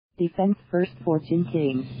Defense first for Chin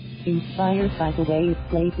King. Inspired by the way it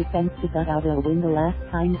played defense to gut out a win the last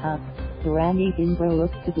time up, Durrani Dinbro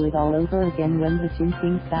looks to do it all over again when the Chin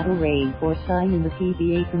Kings battle rain or shine in the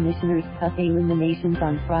PBA Commissioner's Cup eliminations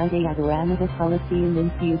on Friday at Aranada Coliseum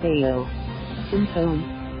in Cubao. Chin,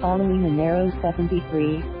 following a narrow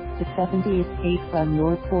 73-70 escape from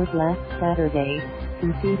Northport last Saturday,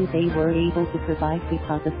 conceded they were able to provide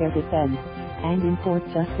because of their defense, and import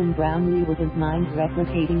Justin Brownlee wouldn't mind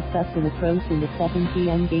replicating such an approach in the 7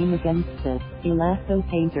 p.m. game against the Elasto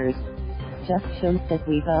Painters. Just shows that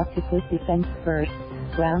we got to put defense first,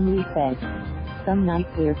 Brownlee said. Some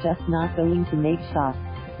nights we're just not going to make shots.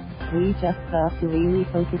 We just got to really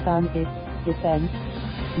focus on defense,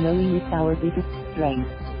 knowing it's our biggest strength.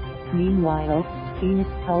 Meanwhile, Phoenix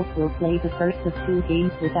Pulse will play the first of 2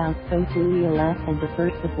 games without Coach Louis Alas and the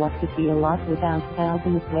first of what could be a lot without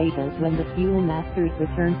Calvin Aguedas when the Fuel Masters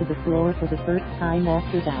return to the floor for the first time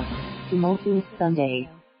after that tumultuous Sunday.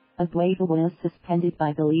 Agueda was suspended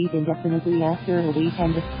by the league indefinitely after a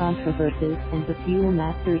weekend of controversies, and the Fuel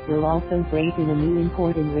Masters will also break in a new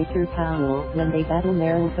import in Richard Powell when they battle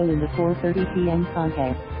Marelco in the 4:30 p.m.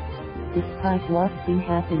 contest. Despite what's been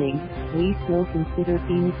happening, we still consider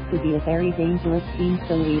Phoenix to be a very dangerous team,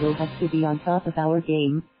 so we'll have to be on top of our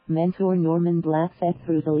game, mentor Norman Black said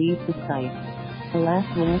through the league's site. Alas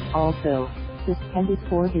was also suspended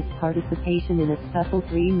for his participation in a scuffle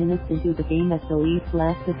 3 minutes into the game as the Leafs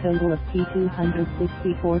lacked a total of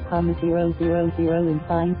T264,000 in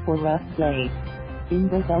fines for rough play.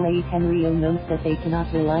 Dinbro's LA Henrio knows that they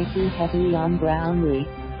cannot rely too heavily on Brownlee,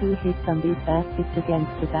 who hit some big baskets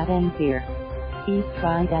against the Batang here. He's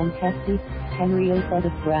tried and tested, Henrio said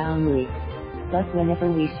of Brownlee. But whenever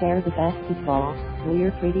we share the basketball,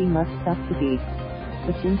 we're pretty much tough to beat.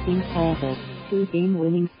 The Chin Kings have a 2-game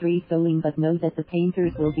winning streak going, but know that the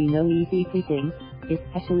Painters will be no easy picking,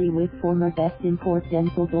 especially with former best import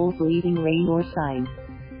Denzel Doles leading rain or shine.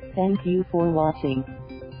 Thank you for watching.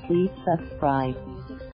 Please subscribe.